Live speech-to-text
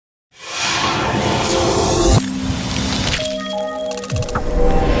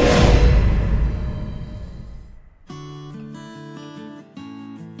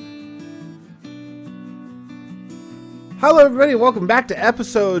Hello everybody, welcome back to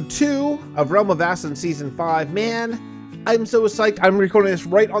episode 2 of Realm of Vasten Season 5. Man, I'm so psyched. I'm recording this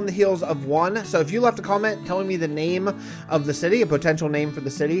right on the heels of 1. So if you left a comment telling me the name of the city, a potential name for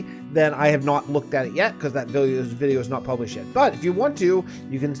the city, then I have not looked at it yet because that video is not published yet. But if you want to,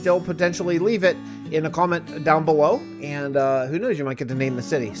 you can still potentially leave it in a comment down below. And who knows, you might get to name the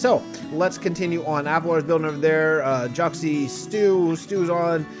city. So let's continue on. Avalar's building over there. Juxie, Stu's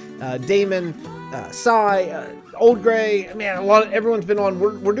on. Damon, Sai, Old Gray, man, everyone's been on.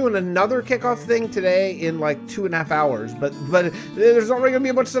 We're doing another kickoff thing today in like 2.5 hours, but there's already gonna be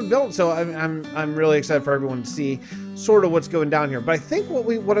a bunch of stuff built, so I'm really excited for everyone to see sort of what's going down here. But I think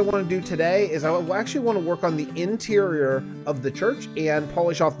what I want to do today is I actually want to work on the interior of the church and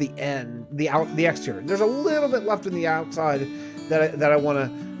polish off the exterior. There's a little bit left in the outside that I want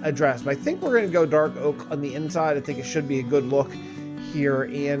to address, but I think we're gonna go dark oak on the inside. I think it should be a good look here,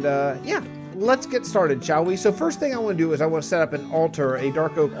 and yeah, let's get started, shall we? So first thing I want to do is I want to set up an altar, a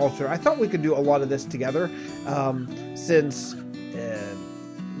dark oak altar. I thought we could do a lot of this together, since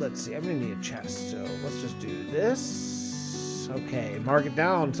let's see, I'm gonna need a chest, so let's just do this. Okay, mark it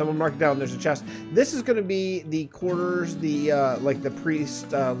down. Someone mark it down. There's a chest. This is going to be the quarters, the like the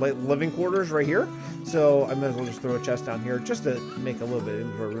priest living quarters right here. So I might as well just throw a chest down here just to make a little bit of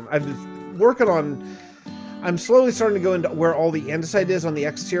inventory room. I've been working on. I'm slowly starting to go into where all the andesite is on the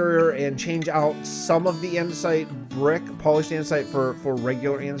exterior and change out some of the andesite brick, polished andesite for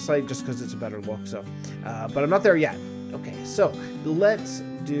regular andesite, just because it's a better look. So, but I'm not there yet. Okay, so let's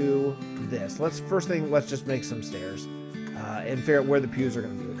do this. First thing, let's just make some stairs and figure out where the pews are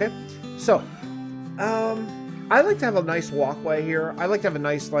going to be. Okay, so I like to have a nice walkway here. I like to have a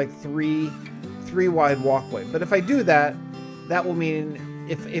nice like three wide walkway. But if I do that, that will mean.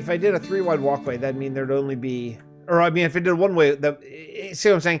 If I did a 3 wide walkway, that'd mean there'd only be, or I mean, if I did one way, see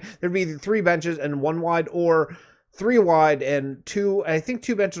what I'm saying? There'd be 3 benches and 1 wide, or 3 wide and 2. I think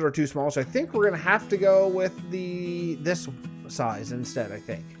 2 benches are too small, so I think we're gonna have to go with this size instead. I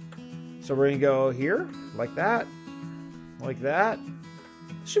think. So we're gonna go here, like that, like that.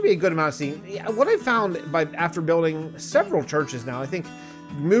 Should be a good amount of seating. Yeah, what I found after building several churches now, I think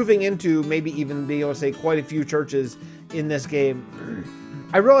moving into maybe even being able to say quite a few churches in this game.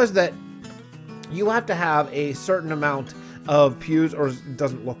 I realized that you have to have a certain amount of pews or it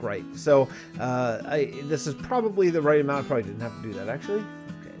doesn't look right. So this is probably the right amount. I probably didn't have to do that actually.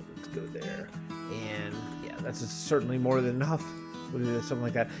 Okay, let's go there. And yeah, that's certainly more than enough. We'll do something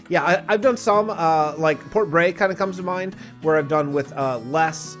like that. Yeah, I've done some, like Port Bray kind of comes to mind, where I've done with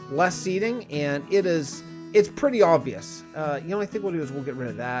less seating, and it's pretty obvious. You know, I think what we'll do is we'll get rid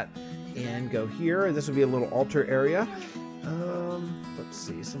of that and go here. This will be a little altar area. Let's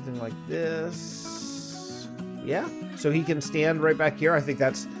see, something like this. Yeah, so he can stand right back here. I think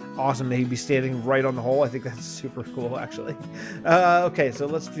that's awesome that he'd be standing right on the hole. I think that's super cool, actually. Okay, so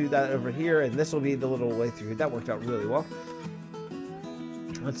let's do that over here, and this will be the little way through. That worked out really well.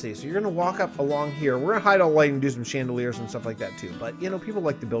 Let's see, so you're going to walk up along here. We're going to hide all light and do some chandeliers and stuff like that, too. But, you know, people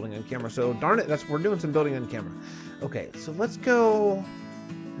like the building on camera, so darn it, we're doing some building on camera. Okay, so let's go.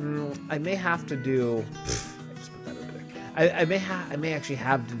 I may have to do... I may actually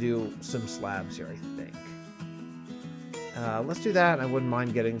have to do some slabs here, I think. Let's do that. I wouldn't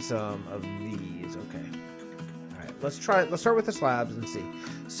mind getting some of these. Okay. All right. Let's start with the slabs and see.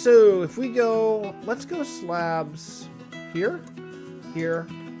 So if we go, let's go slabs here, here,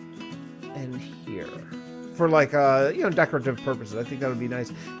 and here for like you know, decorative purposes. I think that would be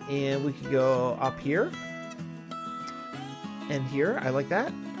nice. And we could go up here and here. I like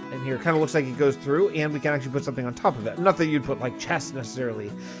that. And here, it kind of looks like it goes through, and we can actually put something on top of it. Not that you'd put like chests necessarily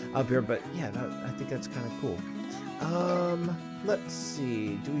up here, but yeah, I think that's kind of cool. Let's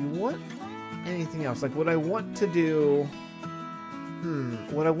see. Do we want anything else? Like, would I want to do?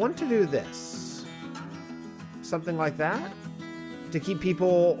 Would I want to do this? Something like that to keep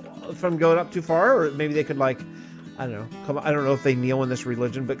people from going up too far, or maybe they could like, I don't know. I don't know if they kneel in this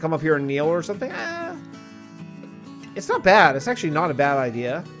religion, but come up here and kneel or something. It's not bad. It's actually not a bad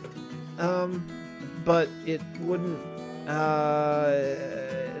idea. But it wouldn't,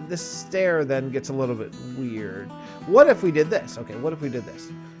 this stair then gets a little bit weird. What if we did this? Okay, what if we did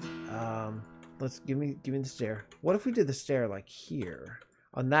this? Let's give me the stair. What if we did the stair like here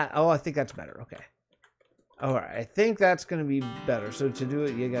on that? Oh, I think that's better. Okay. All right. I think that's going to be better. So to do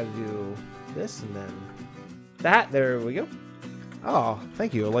it, you got to do this and then that. There we go. Oh,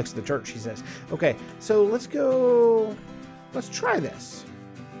 thank you. Alexa the church, she says. Okay. So let's go. Let's try this.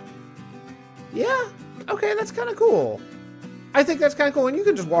 Yeah, okay, that's kind of cool. I think that's kind of cool, and you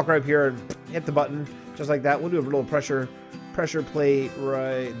can just walk right up here and hit the button, just like that. We'll do a little pressure plate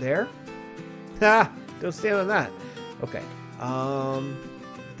right there. Ha! Don't stand on that. Okay.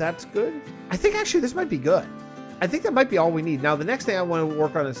 That's good. I think actually this might be good. I think that might be all we need. Now, the next thing I want to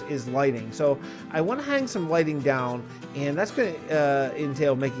work on is lighting. So I want to hang some lighting down, and that's going to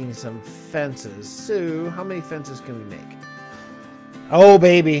entail making some fences. So how many fences can we make? Oh,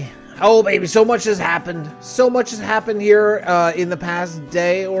 baby. Oh, baby. So much has happened. So much has happened here in the past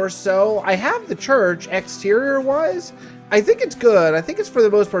day or so. I have the church exterior-wise. I think it's good. I think it's for the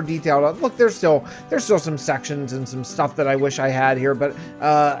most part detailed. Look, there's still some sections and some stuff that I wish I had here, but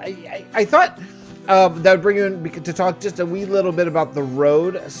I thought that would bring you in to talk just a wee little bit about the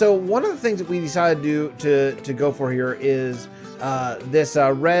road. So one of the things that we decided to go for here is this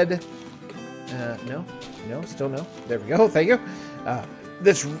red. No, still no. There we go. Thank you.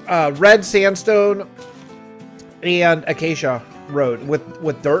 This red sandstone and acacia road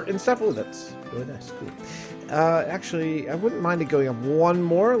with dirt and stuff. Oh, that's really nice. Cool. Actually, I wouldn't mind it going up one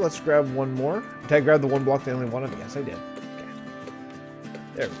more. Let's grab one more. Did I grab the one block that only one of? Yes, I did. Okay.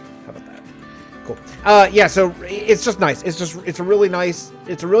 There we go. How about that? Cool. Yeah, so it's just nice. It's a really nice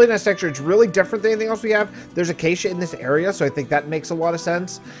texture. It's really different than anything else we have. There's acacia in this area, so I think that makes a lot of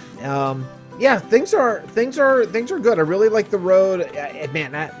sense. Yeah, things are good. I really like the road.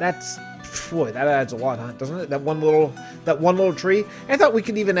 Man, that's boy, that adds a lot, huh? Doesn't it? That one little tree. I thought we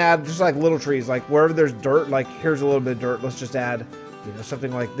could even add just like little trees, like wherever there's dirt. Like here's a little bit of dirt. Let's just add,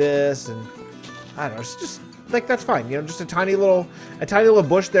 something like this, and I don't know. It's just like that's fine. Just a tiny little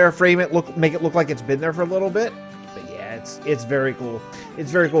bush there. Frame it, make it look like it's been there for a little bit. But yeah, it's very cool.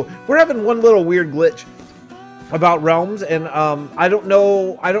 It's very cool. We're having one little weird glitch about realms, and I don't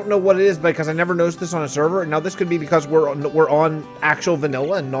know what it is because I never noticed this on a server. Now this could be because we're on actual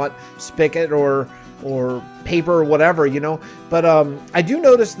vanilla and not Spigot or paper or whatever, but I do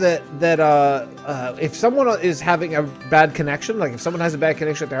notice that if someone is having a bad connection, like if someone has a bad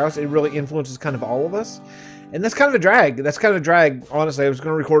connection at their house, it really influences kind of all of us. And that's kind of a drag. Honestly, I was going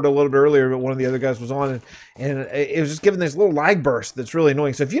to record a little bit earlier, but one of the other guys was on, and it was just giving this little lag burst that's really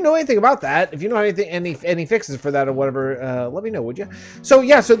annoying. So if you know anything about that, if you know any fixes for that or whatever, let me know, would you? So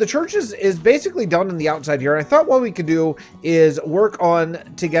yeah, so the church is basically done on the outside here. And I thought what we could do is work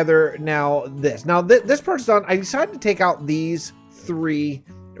on together now this. Now this part's done. I decided to take out these two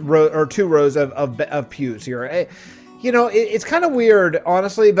rows of pews here. It's kind of weird,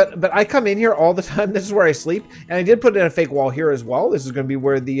 honestly, but I come in here all the time. This is where I sleep, and I did put in a fake wall here as well. This is going to be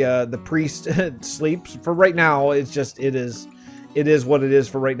where the priest sleeps. For right now, it is what it is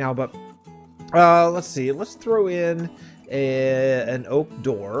for right now. But let's see. Let's throw in an oak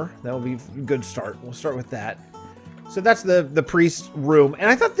door. That will be a good start. We'll start with that. So that's the priest room, and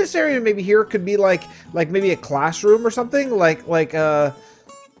I thought this area maybe here could be like maybe a classroom or something,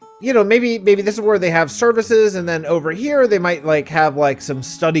 maybe this is where they have services, and then over here they might have some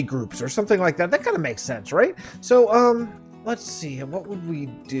study groups or something like that. That kind of makes sense, right? So let's see, what would we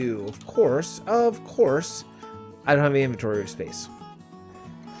do? Of course, I don't have any inventory space.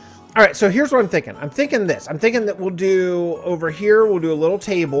 All right, so here's what I'm thinking. I'm thinking that we'll do over here. We'll do a little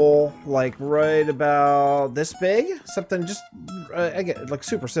table, like right about this big, something just again like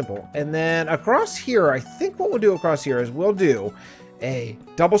super simple. And then across here, I think what we'll do across here is we'll do a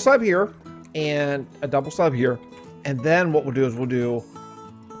double slab here and a double slab here, and then what we'll do is we'll do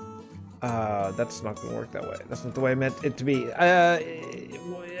that's not gonna work that way. That's not the way I meant it to be.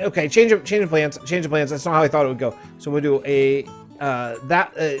 Okay, change of plans. That's not how I thought it would go. So we'll do a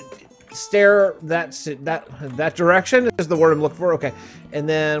stair that direction is the word I'm looking for. Okay, and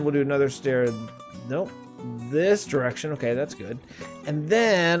then we'll do another stair. Nope, this direction. Okay, that's good. And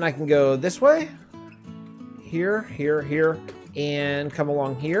then I can go this way, here, and come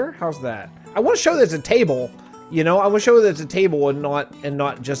along here. How's that? I want to show that it's a table. I want to show that it's a table and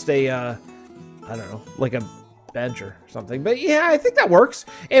not just a I don't know, like a bench or something. But yeah, I think that works.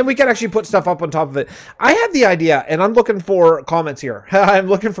 And we can actually put stuff up on top of it. I had the idea, and I'm looking for comments here. I'm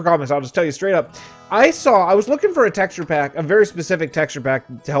looking for comments. I'll just tell you straight up. I was looking for a texture pack, a very specific texture pack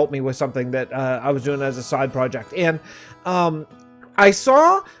to help me with something that I was doing as a side project. And I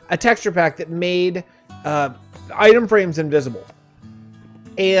saw a texture pack that made item frames invisible,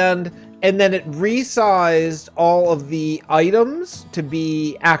 and then it resized all of the items to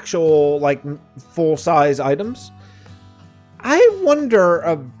be actual full-size items. I wonder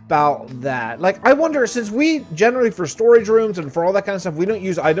about that. I wonder, since we generally for storage rooms and for all that kind of stuff, we don't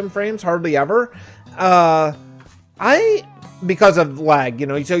use item frames hardly ever. Because of lag,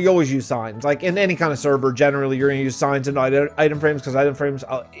 so you always use signs. Like in any kind of server, generally you're going to use signs and item frames because item frames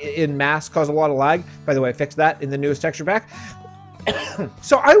in mass cause a lot of lag. By the way, I fixed that in the newest texture pack.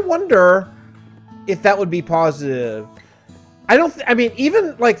 So I wonder if that would be positive. I mean,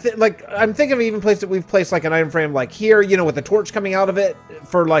 even like I'm thinking of even places that we've placed like an item frame like here, you know, with the torch coming out of it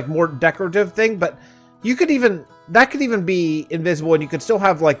for like more decorative thing. But you could even, that could even be invisible and you could still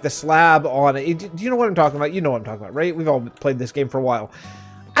have like the slab on it. Do you know what I'm talking about? You know what I'm talking about, right? We've all played this game for a while.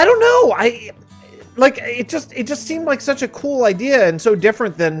 I don't know. It just seemed like such a cool idea and so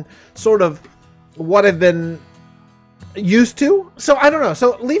different than sort of what I've been used to. So I don't know.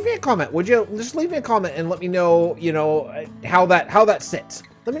 So leave me a comment. Would you just leave me a comment and let me know, you know, how that sits.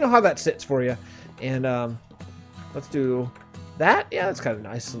 Let me know how that sits for you. And let's do that. Yeah, that's kind of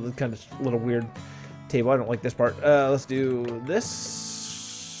nice. Kind of little weird table. I don't like this part. Let's do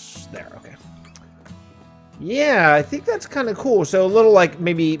this. There. Okay. Yeah, I think that's kind of cool. So a little like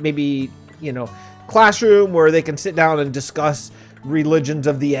maybe, you know, classroom where they can sit down and discuss religions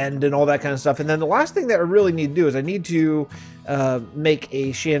of the end and all that kind of stuff. And then the last thing that I really need to do is I need to make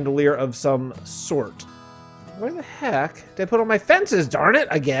a chandelier of some sort. Where the heck did I put on my fences? Darn it,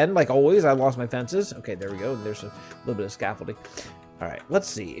 again, like always, I lost my fences. Okay, there we go. There's a little bit of scaffolding. All right, let's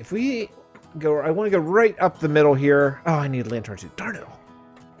see. If we go, I want to go right up the middle here. Oh, I need lanterns too. Darn it all.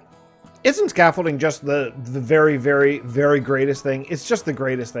 Isn't scaffolding just the very, very, very greatest thing? It's just the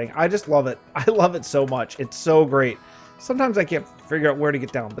greatest thing. I just love it. I love it so much. It's so great. Sometimes I can't figure out where to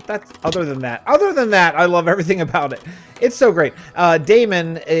get down, but that's other than that, I love everything about it. It's so great.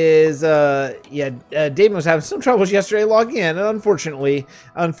 Damon is, Damon was having some troubles yesterday logging in, and unfortunately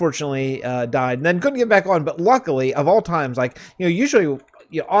died, and then couldn't get back on. But luckily, of all times, like, you know, usually,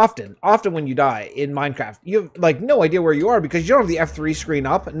 you know, often when you die in Minecraft, you have like no idea where you are because you don't have the F3 screen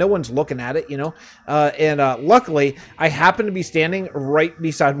up. No one's looking at it, you know. Luckily, I happened to be standing right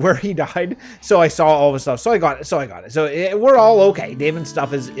beside where he died, so I saw all the stuff. So I got it. So we're all okay. Damon's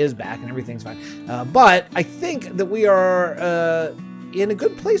stuff is back and everything's fine. But I think that we are in a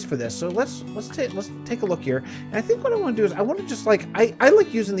good place for this. So let's take a look here. And I think what I want to do is I want to just like I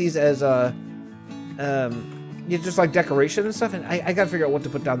like using these as you just like decoration and stuff, and I gotta figure out what to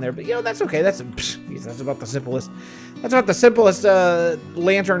put down there. But you know, that's okay. That's about the simplest. That's about the simplest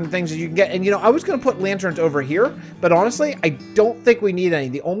lantern things that you can get. And you know, I was gonna put lanterns over here, but honestly, I don't think we need any.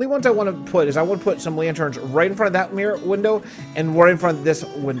 The only ones I want to put is I want to put some lanterns right in front of that mirror window and right in front of this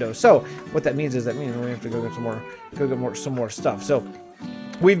window. So what that means is that we have to go get some more stuff. So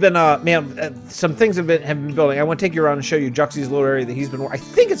we've been, some things have been building. I want to take you around and show you Juxie's little area that he's been. I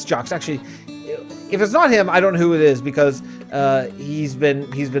think it's Jux actually. If it's not him, I don't know who it is because he's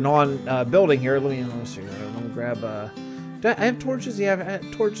been on building here. Let me see. Let me grab. Do I have torches? Yeah,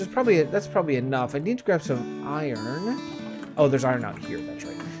 torches. That's probably enough. I need to grab some iron. Oh, there's iron out here. That's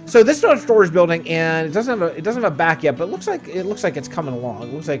right. So this is not a storage building, and it doesn't have a back yet, but it looks like it's coming along.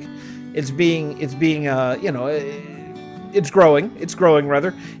 It looks like it's being you know, it's growing. It's growing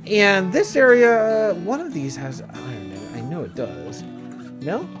rather. And this area, one of these has iron in it. I know it does.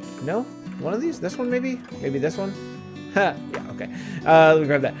 No. One of these? This one maybe? Maybe this one? Yeah, okay. Let me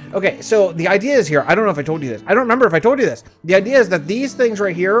grab that. Okay, so the idea is here. I don't know if I told you this. I don't remember if I told you this. The idea is that these things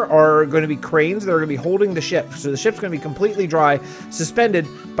right here are going to be cranes. They're going to be holding the ship. So the ship's going to be completely dry, suspended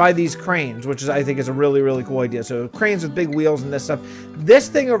by these cranes, which is, I think, is a really, really cool idea. So cranes with big wheels and this stuff. This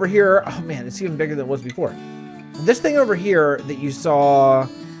thing over here, oh man, it's even bigger than it was before. This thing over here that you saw,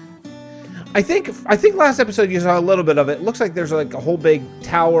 I think last episode you saw a little bit of it. It looks like there's like a whole big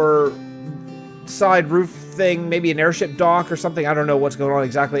tower side roof thing, maybe an airship dock or something. I don't know what's going on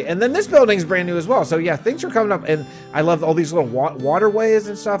exactly. And then this building's brand new as well. So yeah, things are coming up, and I love all these little waterways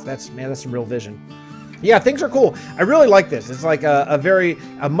and stuff. That's some real vision. Yeah, things are cool. I really like this. It's like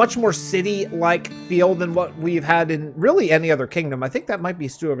a much more city-like feel than what we've had in really any other kingdom. I think that might be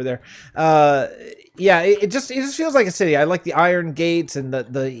Stu over there. Yeah, it just feels like a city. I like the iron gates and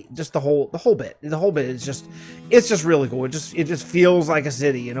the whole bit. The whole bit is just really cool. It just feels like a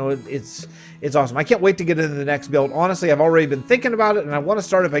city. You know, it's awesome. I can't wait to get into the next build. Honestly, I've already been thinking about it, and I want to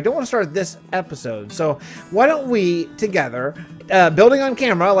start it, but I don't want to start this episode. So why don't we together, building on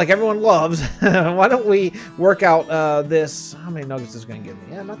camera like everyone loves, why don't we work out this? How many nuggets is going to give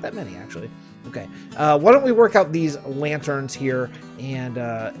me? Yeah, not that many actually. Okay, why don't we work out these lanterns here and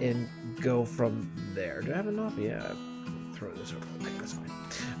go from there? Do I have enough? Yeah, throw this over. Okay, that's fine.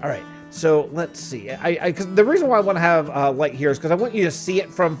 All right. So let's see. Because the reason why I want to have light here is because I want you to see it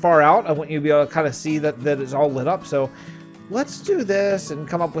from far out. I want you to be able to kind of see that it's all lit up. So let's do this and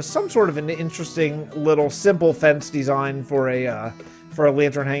come up with some sort of an interesting little simple fence design for a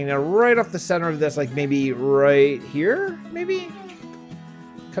lantern hanging out right off the center of this, like maybe right here. Maybe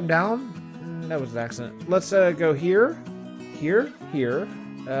come down. That was an accident. Let's go here, here. Here.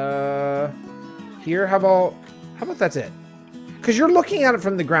 How about that's it? because you're looking at it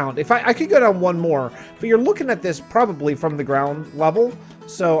from the ground. If I could go down one more, but you're looking at this probably from the ground level.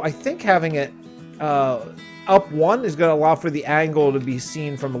 So I think having it up one is going to allow for the angle to be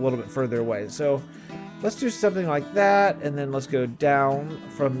seen from a little bit further away. So let's do something like that, and then let's go down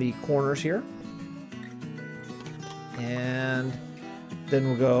from the corners here. And then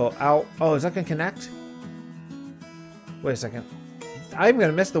we'll go out. Oh, is that going to connect? Wait a second. I'm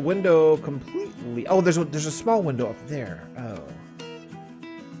going to miss the window completely. Oh, there's a small window up there. Oh.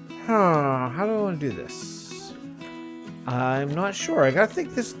 Huh. How do I want to do this? I'm not sure. I got to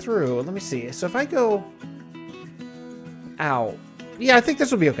think this through. Let me see. So if I go out. Yeah, I think this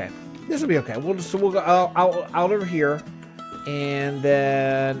will be okay. This will be okay. We'll go out over here. And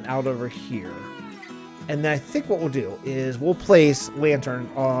then out over here. And then I think what we'll do is we'll place lanterns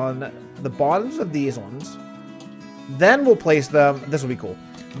on the bottoms of these ones. Then we'll place them, this will be cool.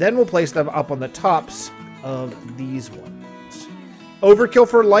 Then we'll place them up on the tops of these ones. Overkill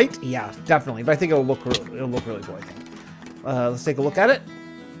for light? Yeah, definitely. But I think it'll look really cool, I think. Let's take a look at it.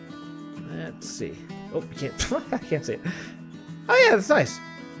 Let's see. Oh, you can't, I can't see it. Oh yeah, that's nice.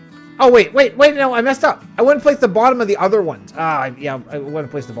 Oh, wait, no, I messed up. I wouldn't place the bottom of the other ones. Yeah, I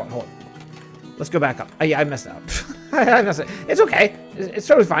wouldn't place the bottom. Hold on. Let's go back up. Yeah, I messed up. I messed up. It's okay. It's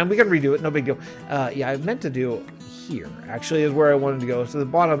totally fine. We can redo it. No big deal. Yeah, I meant to do here. Actually, is where I wanted to go. So the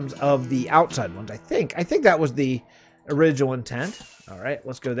bottoms of the outside ones. I think that was the original intent. All right,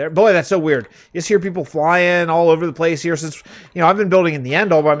 let's go there. Boy, that's so weird. You just hear people flying all over the place here. Since I've been building in the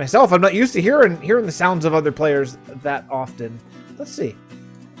end all by myself. I'm not used to hearing the sounds of other players that often. Let's see.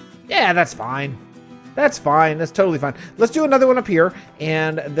 Yeah, that's fine. That's fine. That's totally fine. Let's do another one up here,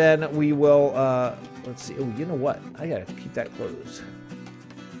 and then we will, let's see. Oh, you know what? I gotta keep that closed.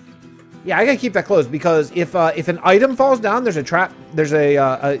 Yeah, I gotta keep that closed, because if an item falls down, there's a trap, there's a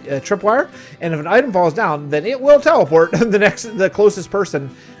tripwire, and if an item falls down, then it will teleport the closest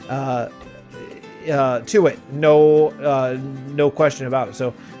person to it. No question about it.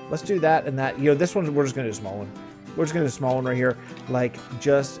 So let's do that and that. This one we're just gonna do a small one. We're just going to do a small one right here, like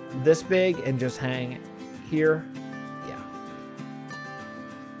just this big, and just hang here. Yeah.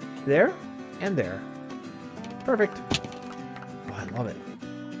 There and there. Perfect. Oh, I love it.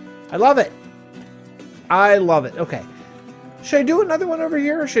 I love it. I love it. Okay. Should I do another one over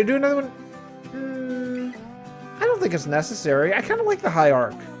here? Should I do another one? I don't think it's necessary. I kind of like the high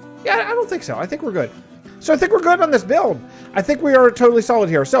arc. Yeah, I don't think so. I think we're good. So I think we're good on this build. I think we are totally solid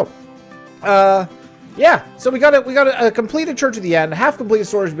here. So, yeah, so we got a completed church at the end, half completed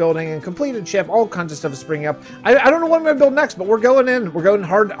storage building, and completed ship. All kinds of stuff is springing up. I don't know what I'm going to build next, but we're going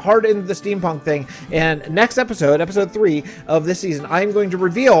hard into the steampunk thing. And next episode 3 of this season, I'm going to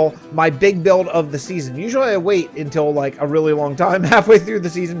reveal my big build of the season. Usually I wait until like a really long time, halfway through the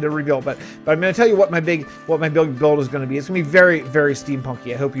season, to reveal. But I'm going to tell you what my big build is going to be. It's going to be very, very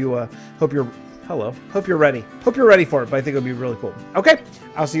steampunky. I hope you're ready. Hope you're ready for it, but I think it'll be really cool. Okay,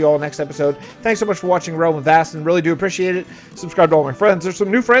 I'll see you all next episode. Thanks so much for watching Realm of Vasten. Really do appreciate it. Subscribe to all my friends. There's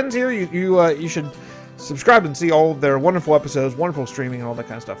some new friends here. You should subscribe and see all of their wonderful episodes, wonderful streaming, and all that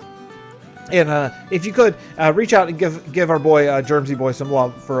kind of stuff. And if you could reach out and give our boy Germsy Boy some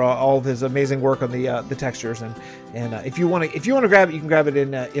love for all of his amazing work on the textures. And if you want to grab it, you can grab it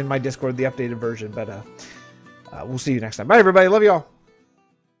in my Discord, the updated version. But we'll see you next time. Bye, everybody. Love you all.